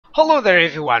Hello there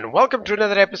everyone, welcome to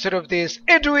another episode of this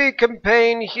Aedui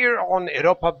campaign here on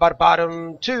Europa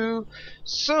Barbarorum 2.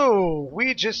 So,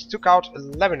 we just took out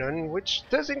Lebanon, which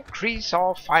does increase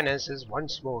our finances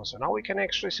once more. So now we can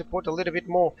actually support a little bit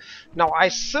more. Now I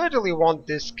certainly want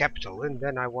this capital and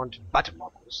then I want butter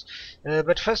models.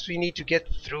 But first we need to get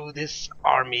through this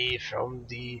army from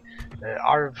the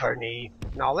Arverni.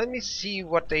 Now let me see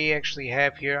what they actually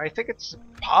have here. I think it's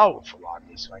a powerful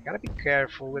army, so I gotta be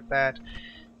careful with that.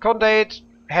 Condate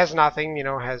has nothing,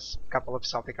 has a couple of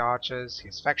Celtic archers,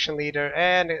 his faction leader,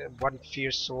 and one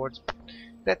fierce sword.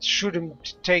 That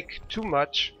shouldn't take too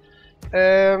much.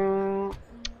 Yeah,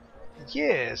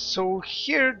 so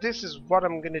here, this is what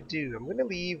I'm gonna do. I'm gonna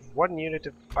leave one unit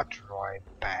of Batroi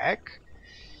back.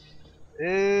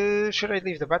 Should I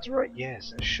leave the Batroi?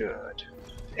 Yes, I should.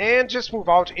 And just move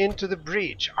out into the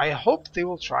bridge. I hope they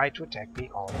will try to attack me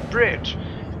on the bridge.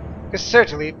 Because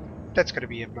certainly, that's gonna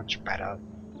be a much better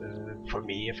for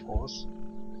me, of course.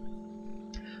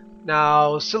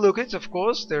 Now, Seleucids, of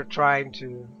course, they're trying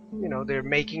to, they're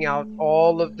making out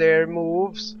all of their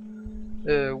moves,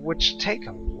 which take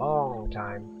a long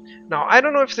time. Now, I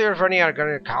don't know if the Arverni are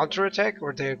going to counterattack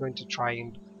or they're going to try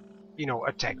and,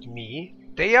 attack me.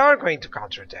 They are going to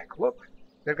counterattack. Look,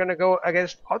 they're going to go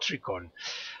against Autricon.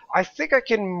 I think I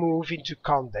can move into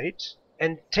Condate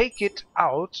and take it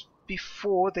out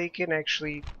before they can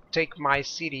actually take my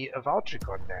city of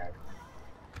Autricon there.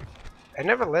 And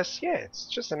nevertheless, yeah, it's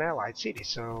just an allied city,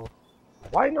 so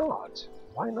why not?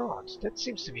 Why not? That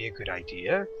seems to be a good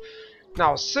idea.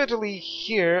 Now, certainly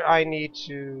here I need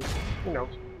to,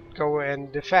 go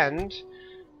and defend.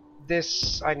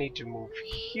 This I need to move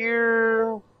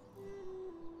here.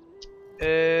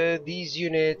 These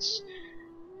units,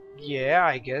 yeah,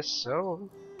 I guess so.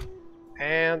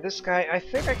 And this guy, I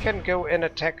think I can go and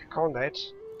attack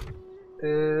Condate.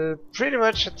 Pretty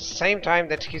much at the same time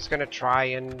that he's gonna try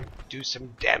and do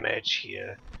some damage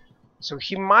here. So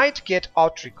he might get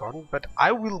Autricon, but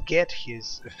I will get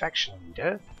his faction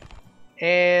leader.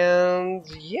 And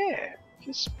yeah,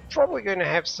 he's probably gonna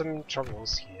have some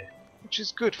troubles here, which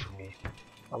is good for me.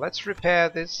 Now let's repair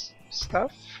this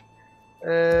stuff.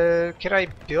 Can I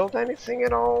build anything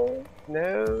at all?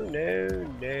 No.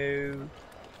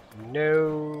 No,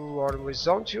 or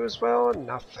zone 2 as well?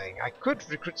 Nothing. I could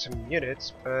recruit some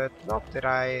units, but not that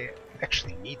I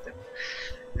actually need them.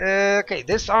 Okay,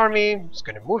 this army is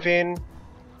gonna move in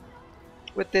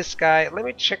with this guy. Let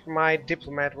me check my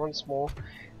diplomat once more.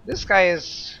 This guy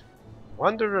is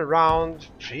wandering around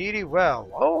pretty well.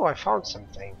 Oh, I found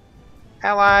something.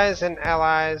 Allies and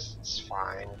allies, it's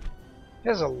fine.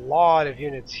 There's a lot of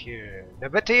units here.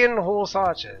 Nabatean horse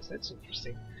archers, that's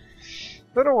interesting.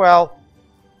 But oh well.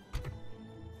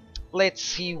 Let's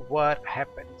see what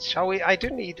happens, shall we? I do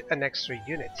need an extra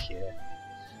unit here.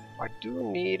 I do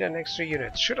need an extra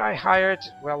unit. Should I hire it?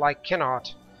 Well, I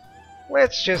cannot.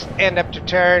 Let's just end up the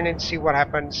turn and see what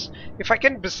happens. If I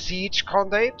can besiege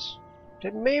Condate,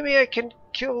 then maybe I can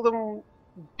kill them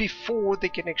before they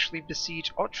can actually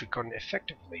besiege Autricon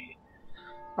effectively.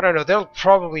 I don't know, they'll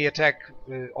probably attack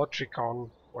Autricon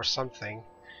or something.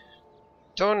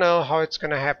 Don't know how it's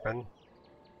gonna happen.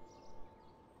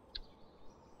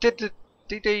 Did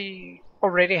they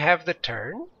already have the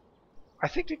turn? I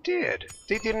think they did.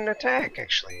 They didn't attack,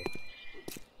 actually.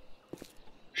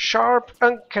 Sharp,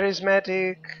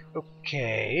 uncharismatic.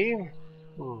 Okay.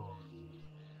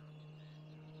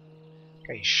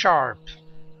 Okay, Sharp.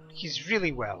 He's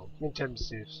really well in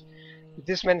terms of...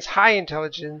 This man's high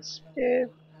intelligence. Yeah,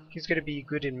 he's gonna be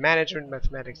good in management,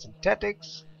 mathematics, and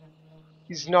tactics.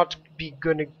 He's not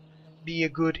gonna be a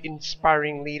good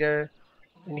inspiring leader.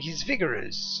 And he's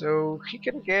vigorous, so he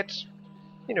can get,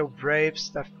 brave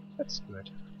stuff. That's good.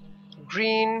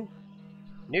 Green,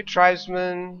 new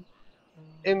tribesman,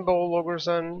 Imbo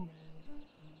Logorson.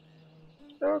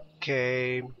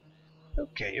 Okay.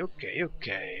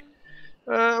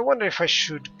 I wonder if I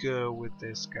should go with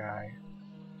this guy.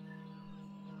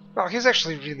 Well, he's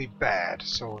actually really bad,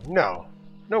 so no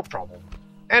problem.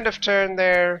 End of turn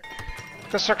there.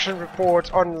 Construction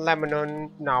report on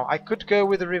Lebanon. Now, I could go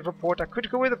with a river port, I could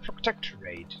go with a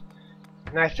protectorate.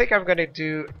 And I think I'm gonna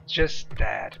do just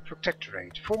that.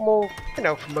 Protectorate. For more, for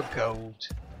my gold.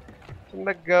 For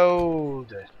my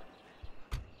gold.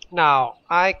 Now,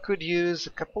 I could use a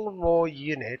couple of more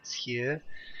units here.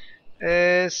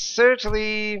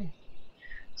 Certainly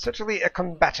a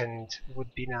combatant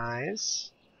would be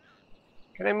nice.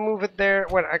 Can I move it there?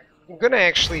 Well, I'm gonna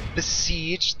actually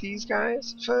besiege these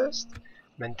guys first.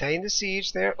 Maintain the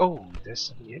siege there. Oh, there's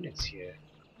some units here.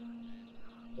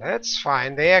 That's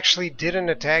fine. They actually didn't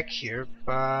attack here,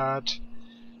 but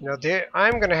You know,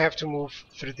 I'm gonna have to move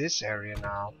through this area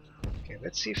now. Okay,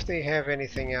 let's see if they have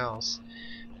anything else.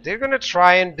 They're gonna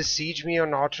try and besiege me on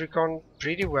Autricon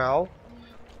pretty well,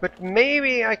 but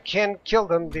maybe I can kill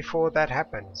them before that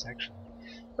happens, actually.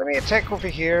 Let me attack over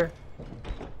here.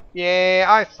 Yeah,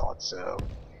 I thought so.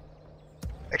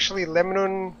 Actually,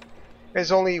 Lebanon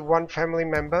has only one family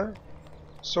member,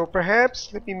 so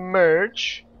perhaps let me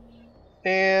merge,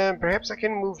 and perhaps I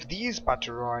can move these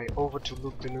Bataroi over to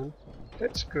Lugdunun.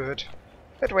 That's good.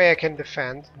 That way I can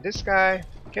defend. This guy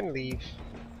can leave.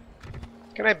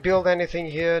 Can I build anything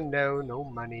here? No, no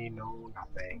money, no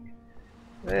nothing.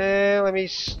 Let me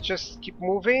just keep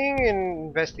moving and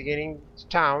investigating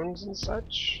towns and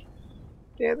such.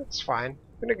 Yeah, that's fine.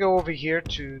 I'm gonna go over here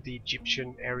to the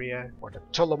Egyptian area, or the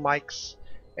Ptolemaics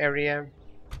area.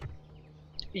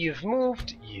 You've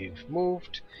moved, you've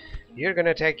moved. You're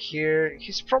gonna attack here.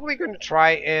 He's probably gonna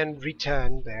try and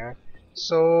return there.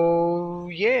 So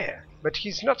yeah, but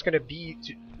he's not gonna be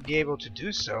able to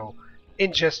do so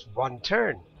in just one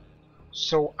turn.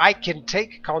 So I can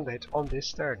take Condit on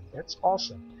this turn. That's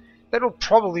awesome. That'll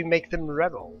probably make them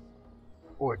rebel.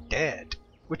 Or dead.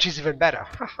 Which is even better.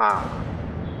 Haha.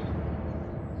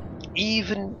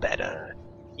 Even better.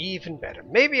 Even better.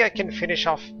 Maybe I can finish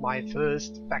off my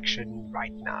first faction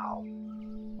right now.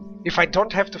 If I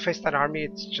don't have to face that army,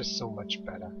 it's just so much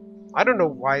better. I don't know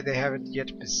why they haven't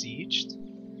yet besieged.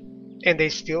 And they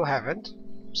still haven't.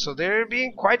 So they're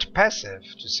being quite passive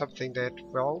to something that,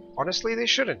 well, honestly they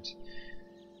shouldn't.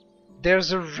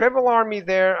 There's a rebel army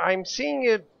there. I'm seeing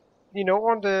it, you know,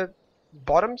 on the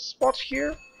bottom spot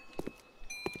here.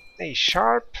 A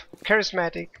sharp,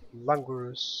 charismatic,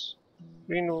 languorous.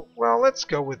 Well, let's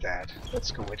go with that.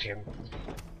 Let's go with him.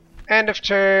 End of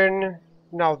turn.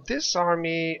 Now this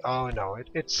army, oh no,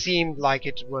 it seemed like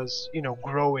it was, you know,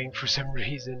 growing for some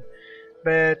reason.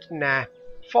 But nah,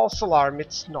 false alarm,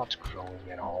 it's not growing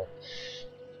at all.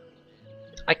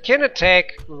 I can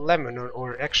attack Lebanon,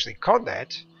 or actually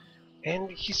Condit,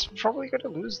 and he's probably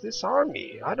gonna lose this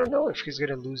army. I don't know if he's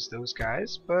gonna lose those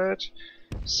guys, but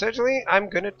certainly I'm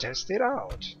gonna test it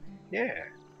out. Yeah.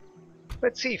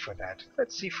 Let's see for that.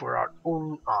 Let's see for our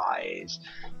own eyes.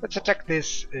 Let's attack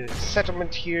this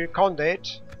settlement here.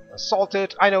 Condit. Assault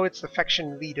it. I know it's the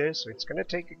faction leader, so it's gonna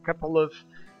take a couple of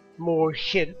more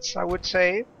hits, I would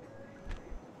say.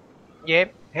 Yeah,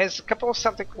 has a couple of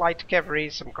Celtic light cavalry,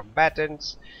 some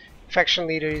combatants. Faction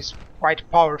leader is quite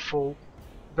powerful,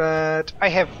 but I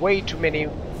have way too many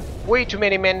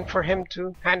men for him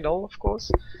to handle, of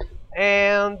course.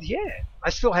 And yeah,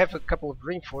 I still have a couple of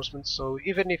reinforcements, so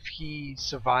even if he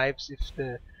survives, if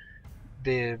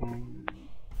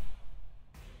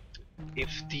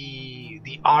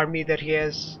the army that he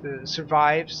has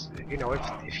survives, you know,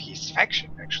 if his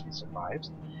faction actually survives,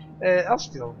 I'll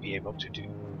still be able to do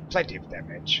plenty of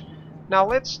damage. Now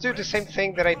let's do the same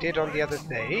thing that I did on the other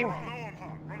day,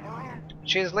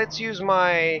 which is let's use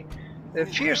my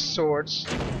fierce swords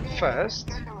first.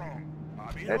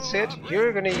 That's it.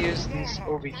 You're gonna use these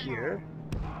over here.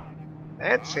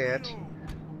 That's it.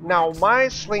 Now my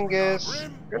slingers,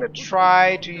 I'm gonna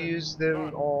try to use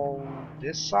them on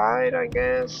this side, I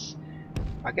guess.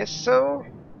 I guess so.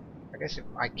 I guess if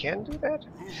I can do that.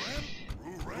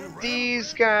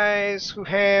 These guys who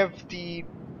have the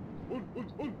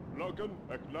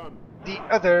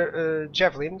other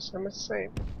javelins, I must say,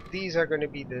 these are going to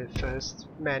be the first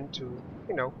men to,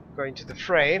 you know, go into the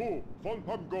fray.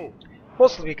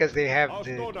 Mostly because they have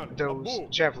those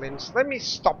javelins. Let me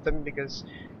stop them because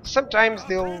sometimes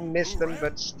they'll miss them,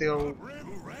 but still,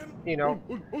 you know,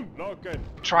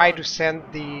 try to send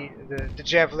the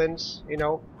javelins, you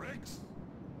know.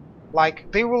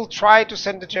 Like, they will try to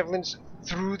send the javelins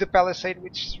through the palisade,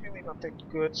 which is really not that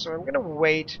good, so I'm gonna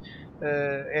wait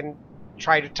and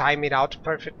try to time it out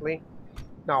perfectly.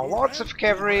 Now, lots of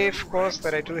cavalry, of course,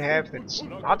 that I do have, that's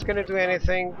not gonna do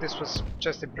anything. This was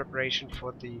just in preparation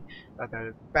for the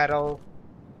other battle.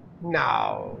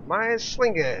 Now, my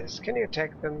slingers, can you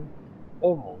attack them?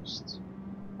 Almost.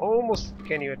 Almost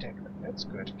can you attack them, that's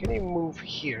good. Can you move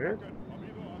here?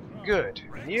 Good.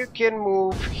 You can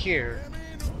move here.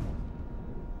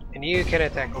 And you can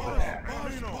attack over there.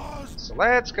 So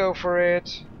let's go for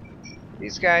it.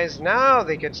 These guys, now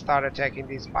they can start attacking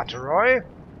these Bataroi.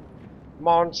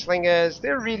 Mount slingers,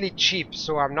 they're really cheap,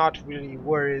 so I'm not really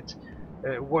worried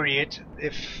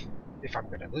if I'm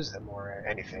gonna lose them or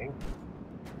anything.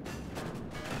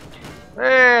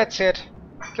 That's it.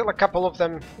 Kill a couple of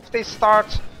them. If they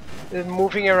start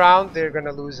moving around, they're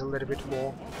gonna lose a little bit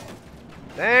more.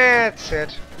 That's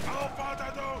it.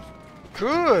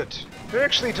 Good. They're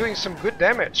actually doing some good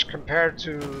damage compared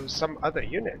to some other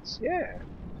units. Yeah.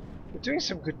 They're doing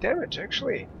some good damage,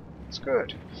 actually. It's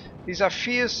good. These are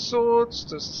fierce swords,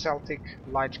 those are Celtic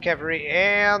light cavalry,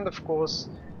 and of course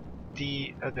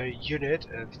the other unit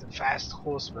of the fast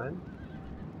horsemen.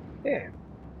 Yeah,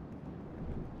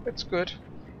 that's good.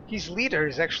 His leader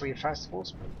is actually a fast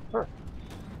horseman. Huh.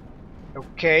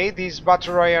 Okay, these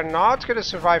Batoroi are not going to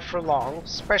survive for long,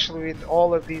 especially with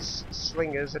all of these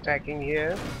slingers attacking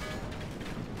here.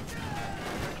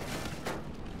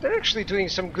 They're actually doing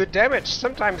some good damage.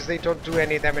 Sometimes they don't do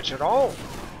any damage at all.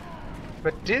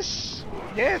 But this,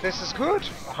 yeah, this is good.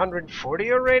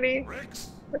 140 already?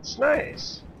 That's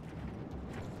nice.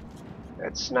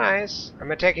 That's nice.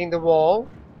 I'm attacking the wall.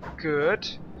 Good.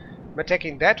 I'm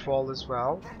attacking that wall as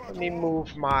well. Let me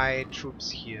move my troops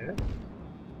here.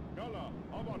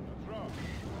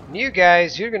 And you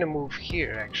guys, you're gonna move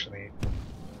here actually.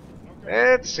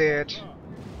 That's it.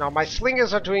 Now my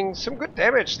slingers are doing some good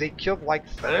damage. They killed like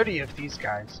 30 of these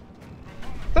guys.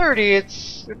 30,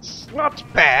 it's not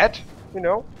bad, you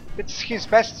know. It's his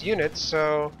best unit,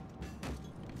 so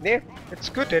yeah, it's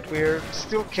good that we're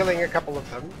still killing a couple of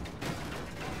them.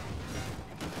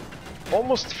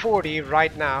 Almost 40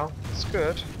 right now. It's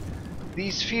good.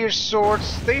 These fierce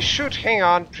swords, they should hang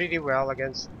on pretty well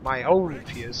against my own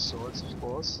fierce swords, of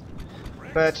course.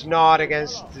 But not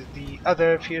against the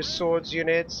other fierce swords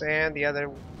units and the other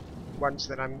ones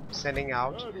that I'm sending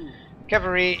out.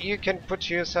 Cavalry, you can put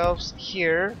yourselves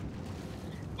here.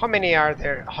 How many are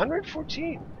there?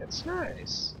 114. That's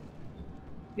nice.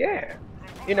 Yeah.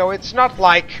 You know, it's not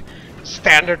like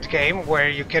standard game where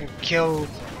you can kill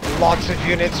lots of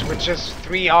units with just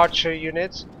 3 archer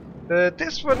units.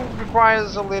 This one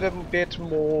requires a little bit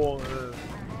more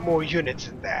units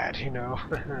than that, you know.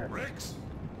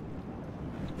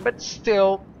 But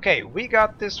still, okay, we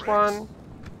got this one.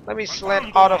 Let me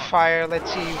select auto fire.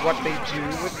 Let's see what they do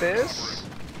with this.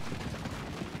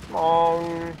 Come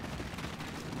on.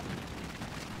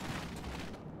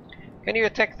 Can you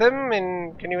attack them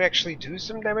and can you actually do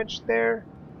some damage there?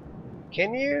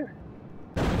 Can you?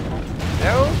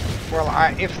 No?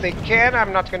 Well, if they can,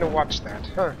 I'm not going to watch that.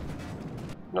 Huh.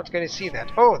 Not going to see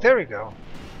that. Oh, there we go.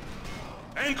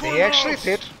 They actually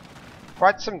did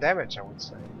quite some damage, I would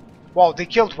say. Wow, they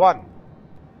killed one.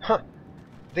 Huh.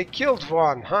 They killed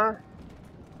one, huh?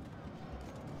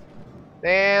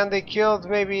 And they killed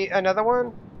maybe another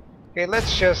one? Okay,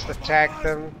 let's just attack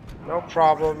them. No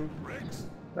problem.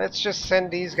 Let's just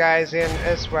send these guys in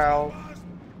as well.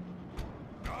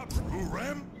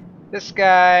 This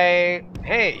guy...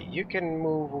 Hey, you can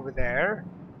move over there.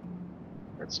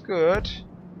 That's good.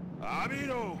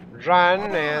 Run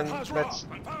and let's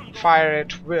fire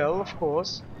at will, of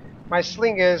course. My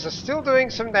slingers are still doing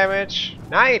some damage.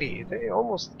 90. They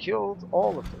almost killed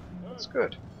all of them. That's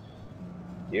good.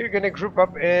 You're gonna group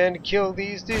up and kill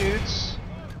these dudes.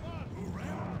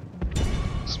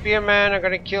 Spearmen are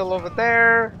gonna kill over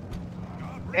there.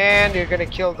 And you're gonna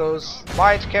kill those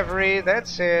light cavalry.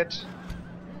 That's it.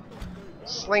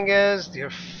 Slingers,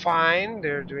 they're fine.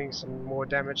 They're doing some more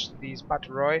damage to these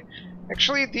Batoroi.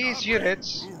 Actually, these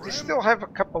units, they still have a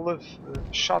couple of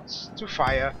shots to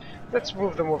fire. Let's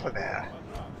move them over there.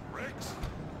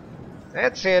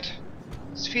 That's it.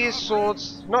 Sphere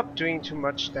swords, not doing too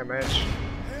much damage.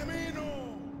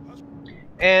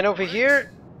 And over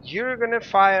here, you're gonna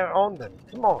fire on them.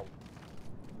 Come on.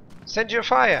 Send your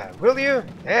fire, will you?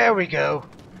 There we go.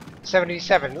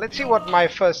 77. Let's see what my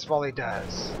first volley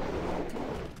does.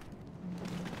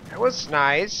 That was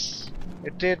nice.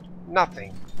 It did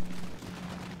nothing.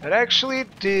 It actually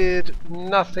did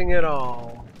nothing at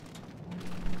all.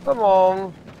 Come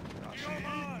on.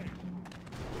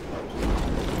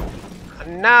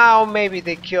 And now maybe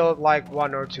they killed like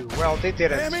 1 or 2. Well, they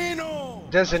didn't.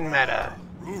 Doesn't matter.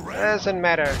 Doesn't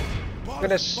matter. I'm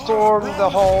gonna storm the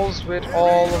halls with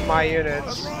all of my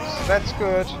units. So that's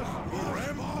good.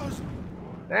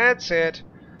 That's it.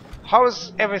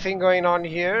 How's everything going on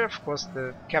here? Of course,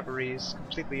 the cavalry is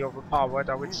completely overpowered,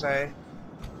 I would say.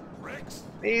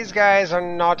 These guys are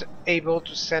not able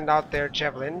to send out their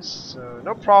javelins, so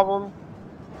no problem.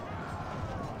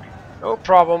 No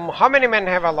problem. How many men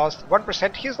have I lost?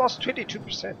 1%? He's lost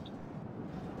 22%.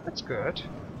 That's good.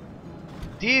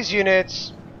 These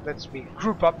units, let me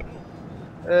group up.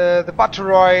 The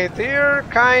Batoroi, they're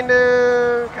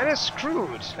kinda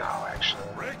screwed now, actually.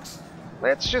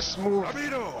 Let's just move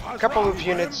a couple of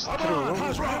units through.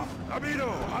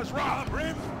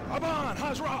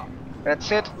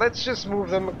 That's it. Let's just move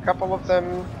them, a couple of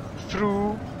them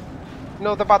through.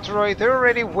 No, the Batoroi, they're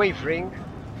already wavering.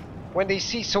 When they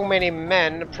see so many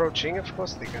men approaching, of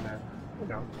course they're gonna, you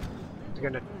know, they're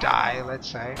gonna die, let's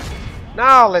say.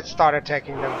 Now let's start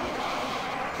attacking them.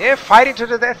 They're fighting to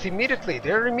the death immediately.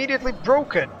 They're immediately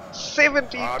broken.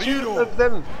 72 of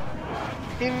them.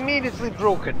 Immediately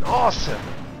broken. Awesome.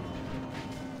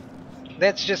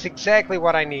 That's just exactly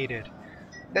what I needed.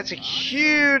 That's a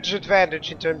huge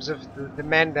advantage in terms of the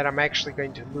men that I'm actually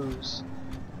going to lose.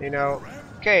 You know.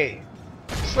 Okay.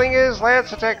 Slingers,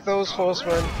 let's attack those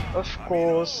horsemen. Of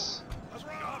course.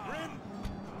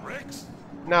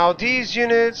 Now these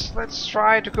units, let's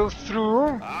try to go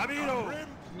through.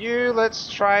 You,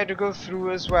 let's try to go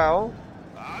through as well.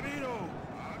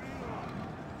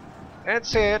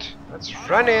 That's it. Let's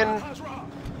run in.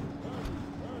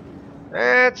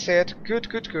 That's it. Good,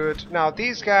 good, good. Now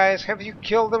these guys, have you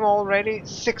killed them already?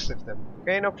 6 of them.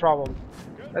 Okay, no problem.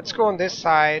 Let's go on this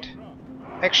side.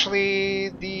 Actually,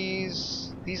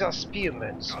 these are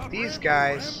spearmen. So these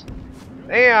guys,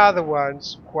 they are the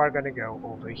ones who are gonna go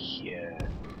over here.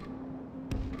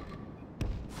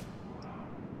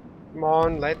 Come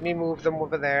on, let me move them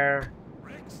over there.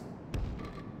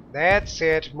 That's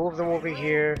it. Move them over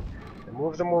here.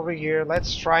 Move them over here.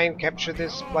 Let's try and capture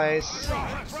this place.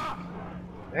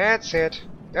 That's it.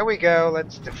 There we go.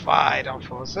 Let's divide our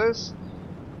forces.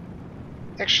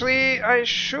 Actually, I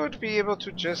should be able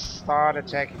to just start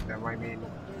attacking them. I mean,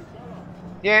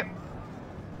 yeah.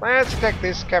 Let's attack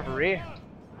this cavalry.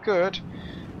 Good.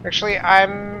 Actually,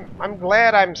 I'm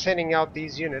glad I'm sending out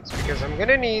these units because I'm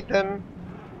gonna need them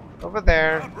over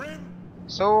there.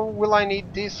 So will I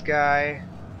need this guy?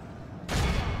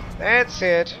 That's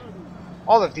it.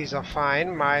 All of these are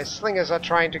fine. My slingers are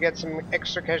trying to get some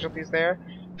extra casualties there.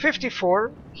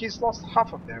 54. He's lost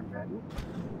half of their men.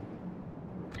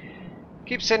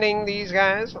 Keep sending these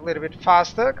guys a little bit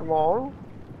faster. Come on.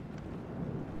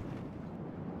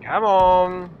 Come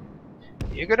on.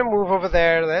 You're gonna move over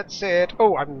there. That's it.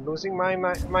 Oh, I'm losing my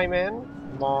men.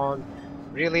 Come on.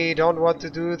 Really don't want to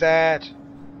do that.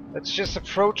 Let's just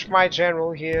approach my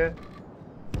general here.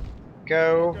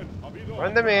 Go.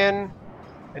 Run them in.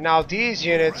 And now these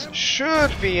units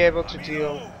should be able to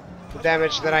deal the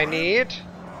damage that I need.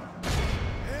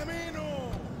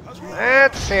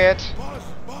 That's it.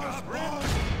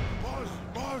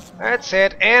 That's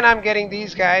it. And I'm getting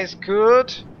these guys.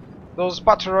 Good. Those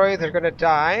Batoroi, they're gonna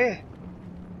die.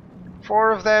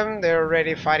 4 of them, they're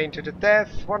already fighting to the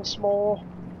death once more.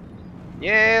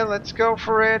 Yeah, let's go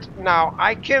for it. Now,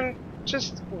 I can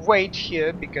just wait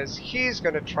here because he's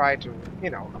gonna try to, you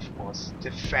know, of course,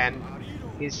 defend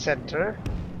his center.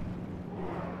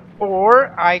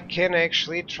 Or I can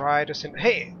actually try to send...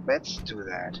 Hey, let's do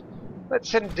that. Let's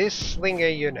send this slinger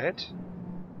unit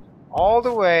all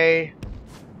the way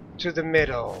to the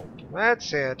middle.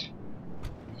 That's it.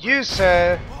 You,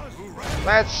 sir,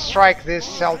 let's strike this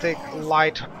Celtic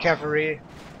light cavalry.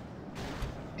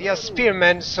 They are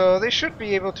spearmen, so they should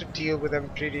be able to deal with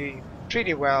them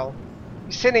pretty well.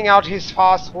 He's sending out his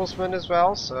fast horsemen as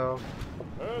well, so...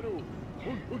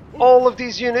 All of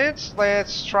these units,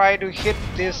 let's try to hit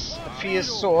this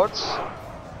fierce swords.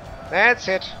 That's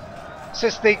it.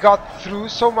 Since they got through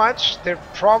so much, they're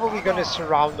probably gonna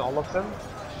surround all of them,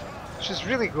 which is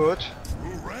really good.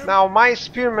 Now my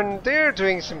spearmen, they're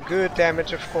doing some good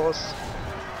damage, of course.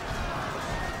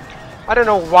 I don't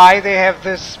know why they have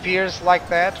the spears like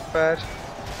that, but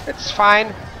it's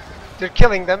fine. They're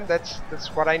killing them. That's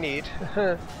what I need.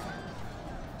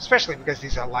 Especially because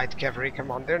these are light cavalry. Come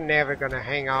on, they're never gonna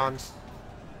hang on.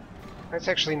 Let's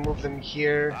actually move them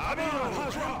here.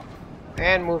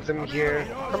 And move them here.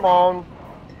 Come on.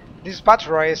 This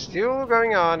Batoroi is still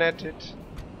going on at it.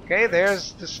 Okay,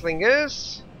 there's the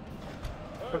slingers.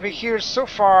 Over here, so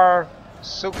far,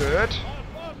 so good.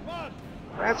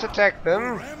 Let's attack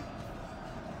them.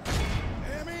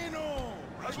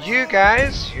 You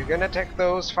guys, you're gonna attack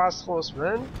those fast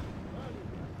horsemen.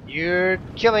 You're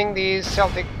killing these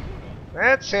Celtic.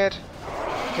 That's it.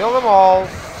 Kill them all.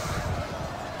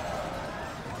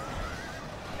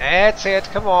 That's it,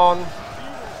 come on.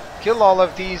 Kill all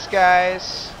of these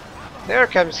guys. There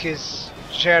comes his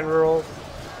general.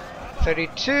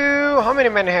 32. How many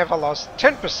men have I lost?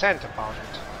 10% about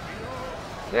it.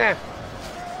 Yeah.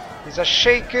 These are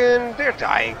shaken. They're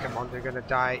dying. Come on, they're gonna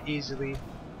die easily.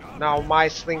 Now my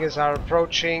slingers are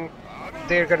approaching.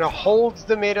 They're gonna hold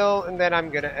the middle, and then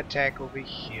I'm gonna attack over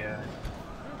here.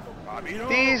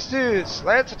 These dudes,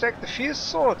 let's attack the fierce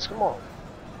swords. Come on.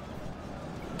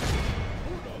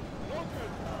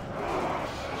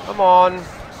 Come on.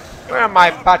 Where are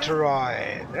my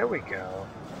Batoroi? There we go.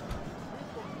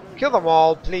 Kill them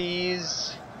all,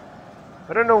 please.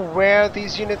 I don't know where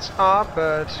these units are,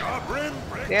 but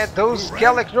yeah, those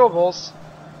Gallic nobles,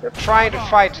 they're trying to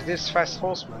fight this fast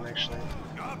horseman, actually.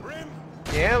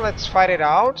 Yeah, let's fight it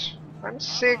out. I'm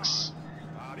 6.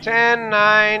 10,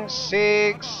 9,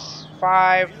 6,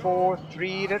 5, 4,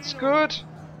 3. That's good.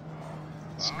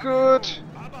 It's good.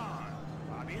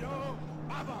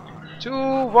 2,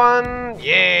 1.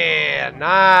 Yeah,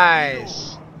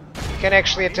 nice. You can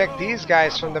actually attack these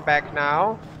guys from the back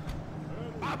now.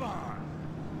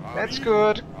 That's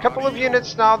good. Couple of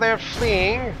units now, they're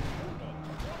fleeing.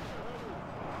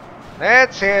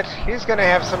 That's it. He's gonna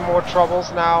have some more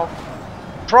troubles now.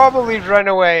 Probably run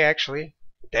away, actually.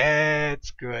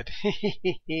 That's good.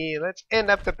 Let's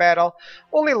end up the battle.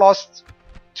 Only lost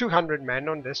 200 men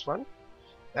on this one.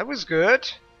 That was good.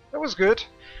 That was good.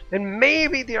 And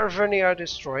maybe the Arverni are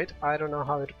destroyed. I don't know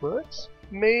how it works.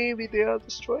 Maybe they are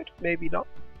destroyed. Maybe not.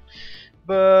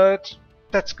 But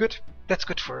that's good. That's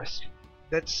good for us.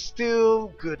 That's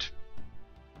still good.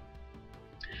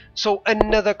 So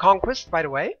another conquest, by the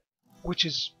way, which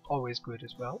is always good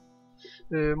as well.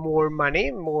 More money,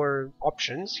 more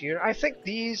options here. I think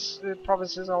these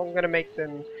provinces, I'm gonna make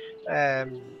them,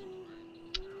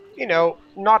 you know,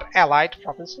 not allied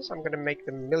provinces. I'm gonna make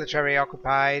them military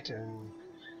occupied, and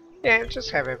yeah, just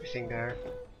have everything there.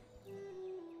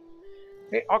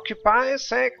 Okay, occupy a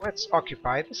sec. Let's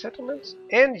occupy the settlements,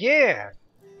 and yeah,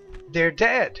 they're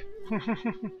dead.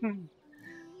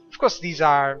 Of course, these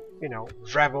are, you know,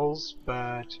 rebels,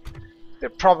 but they're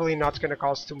probably not gonna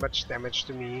cause too much damage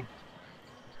to me.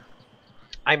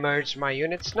 I merged my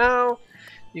units now.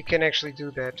 You can actually do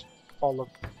that. All of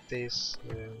these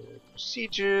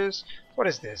procedures. What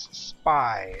is this?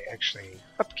 Spy, actually.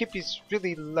 Upkeep is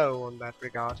really low on that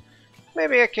regard.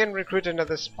 Maybe I can recruit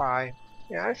another spy.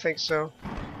 Yeah, I think so.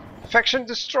 Faction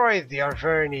destroyed the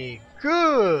Arverni.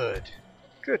 Good!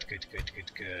 Good, good, good,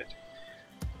 good, good.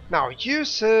 Now,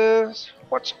 users.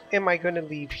 What am I gonna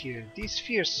leave here? These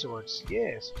fierce swords.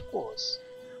 Yes, of course.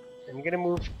 I'm gonna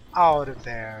move out of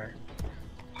there.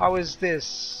 How is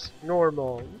this?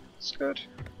 Normal. It's good.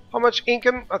 How much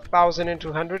income?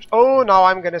 1,200. Oh, now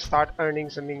I'm gonna start earning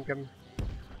some income.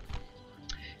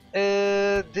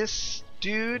 This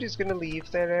dude is gonna leave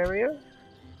that area.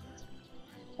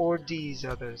 Or these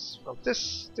others. Well,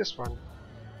 this one.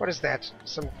 What is that?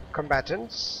 Some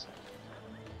combatants.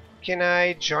 Can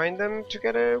I join them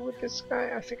together with this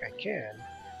guy? I think I can.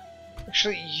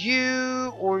 Actually,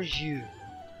 you or you.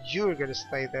 You're gonna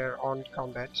stay there on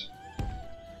combat.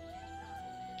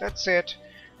 That's it.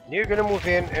 You're gonna move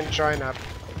in and join up.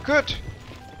 Good!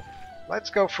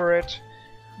 Let's go for it.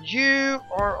 You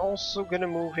are also gonna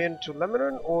move into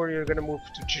Lebanon, or you're gonna move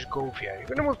to Gergovia. You're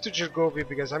gonna move to Gergovia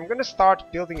because I'm gonna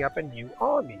start building up a new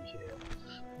army here.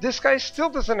 This guy still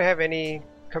doesn't have any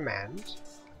command.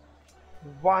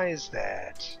 Why is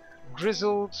that?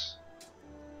 Grizzled.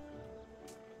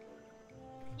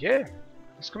 Yeah.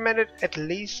 He's commanded at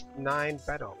least 9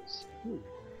 battles.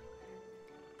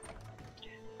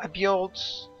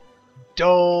 Abiot,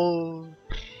 dull.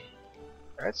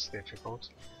 That's difficult.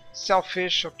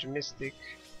 Selfish, optimistic.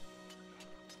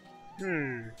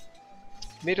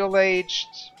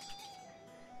 Middle-aged.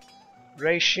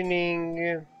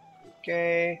 Rationing.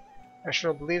 Okay.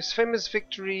 National beliefs. Famous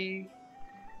victory.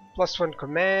 +1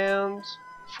 command.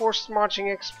 Forced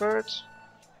marching expert.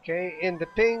 Okay. In the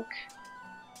pink.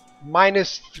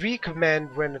 -3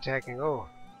 command when attacking. Oh.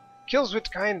 Kills with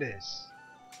kindness.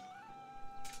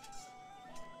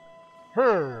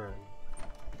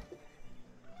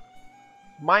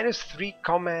 -3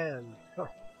 command. Huh.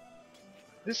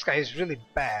 This guy is really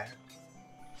bad.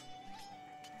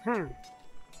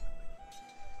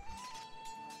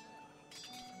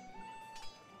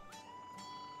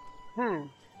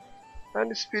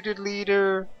 Undisputed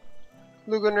leader.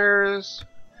 Luganers.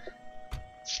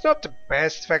 It's not the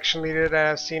best faction leader that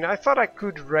I've seen. I thought I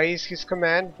could raise his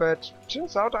command, but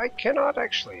turns out I cannot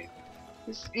actually.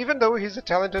 Even though he's a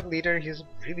talented leader, he's a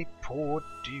really poor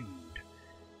dude.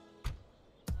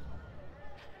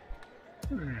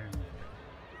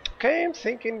 Okay, I'm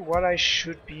thinking what I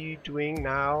should be doing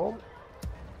now.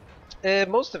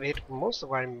 Most of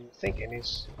what I'm thinking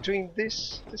is doing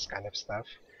this kind of stuff.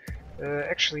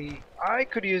 Actually, I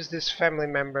could use this family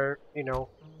member, you know,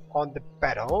 on the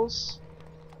battles,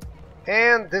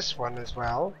 and this one as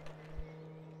well.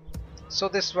 So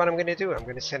this is what I'm gonna do. I'm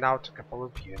gonna send out a couple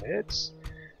of units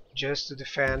just to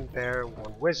defend their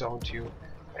one-way zone too.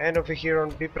 And over here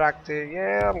on Bibrakte,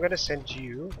 yeah, I'm gonna send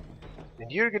you, and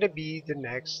you're gonna be the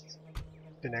next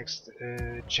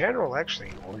general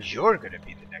actually, or you're gonna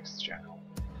be the next general.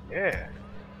 Yeah,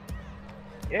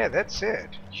 that's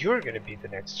it. You're gonna be the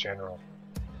next general.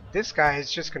 This guy is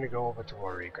just gonna go over to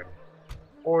Oregon,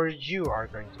 or you are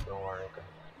going to go Oregon.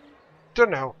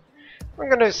 Don't know. I'm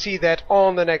gonna see that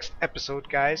on the next episode,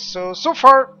 guys. So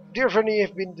far, the Arverni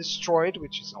have been destroyed,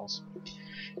 which is awesome.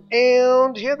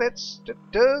 And yeah, that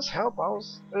does help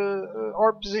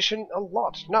our position a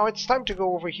lot. Now it's time to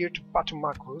go over here to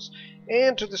Batumakos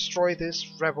and to destroy this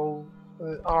rebel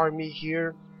army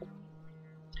here.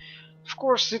 Of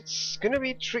course, it's gonna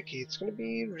be tricky. It's gonna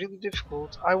be really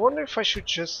difficult. I wonder if I should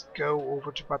just go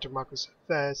over to Batumakos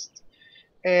first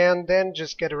and then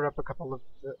just gather up a couple of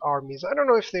armies. I don't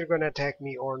know if they're gonna attack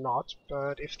me or not,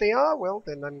 but if they are, well,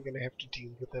 then I'm gonna have to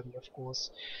deal with them, of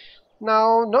course.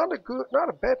 Now, not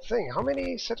a bad thing. How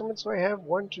many settlements do I have?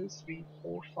 1, 2, 3,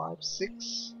 4, 5,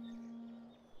 6,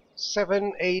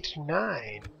 7, 8,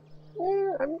 9.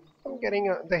 Yeah, I'm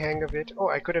getting the hang of it. Oh,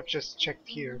 I could have just checked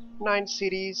here. 9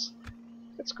 cities.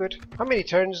 That's good. How many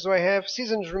turns do I have?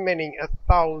 Seasons remaining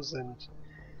 1,000.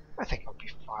 I think I'll be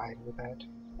fine with that.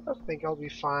 I think I'll be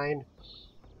fine.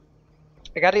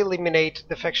 I gotta eliminate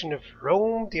the faction of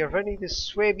Rome, the Arverni, the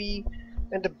Suebi,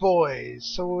 and the boys.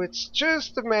 So it's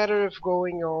just a matter of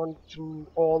going on through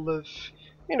all of,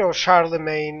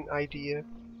 Charlemagne idea.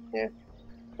 Yeah,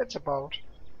 that's about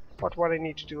what I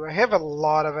need to do. I have a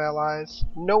lot of allies.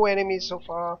 No enemies so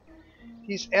far.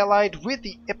 He's allied with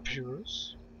the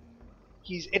Epirus.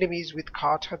 He's enemies with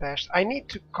Carthage. I need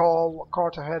to call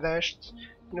Carthage,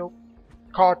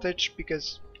 Carthage,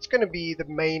 because it's gonna be the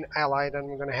main ally that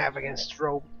I'm gonna have against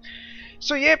Rome.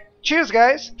 So yeah, cheers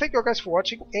guys, thank you guys for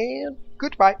watching, and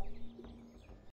goodbye.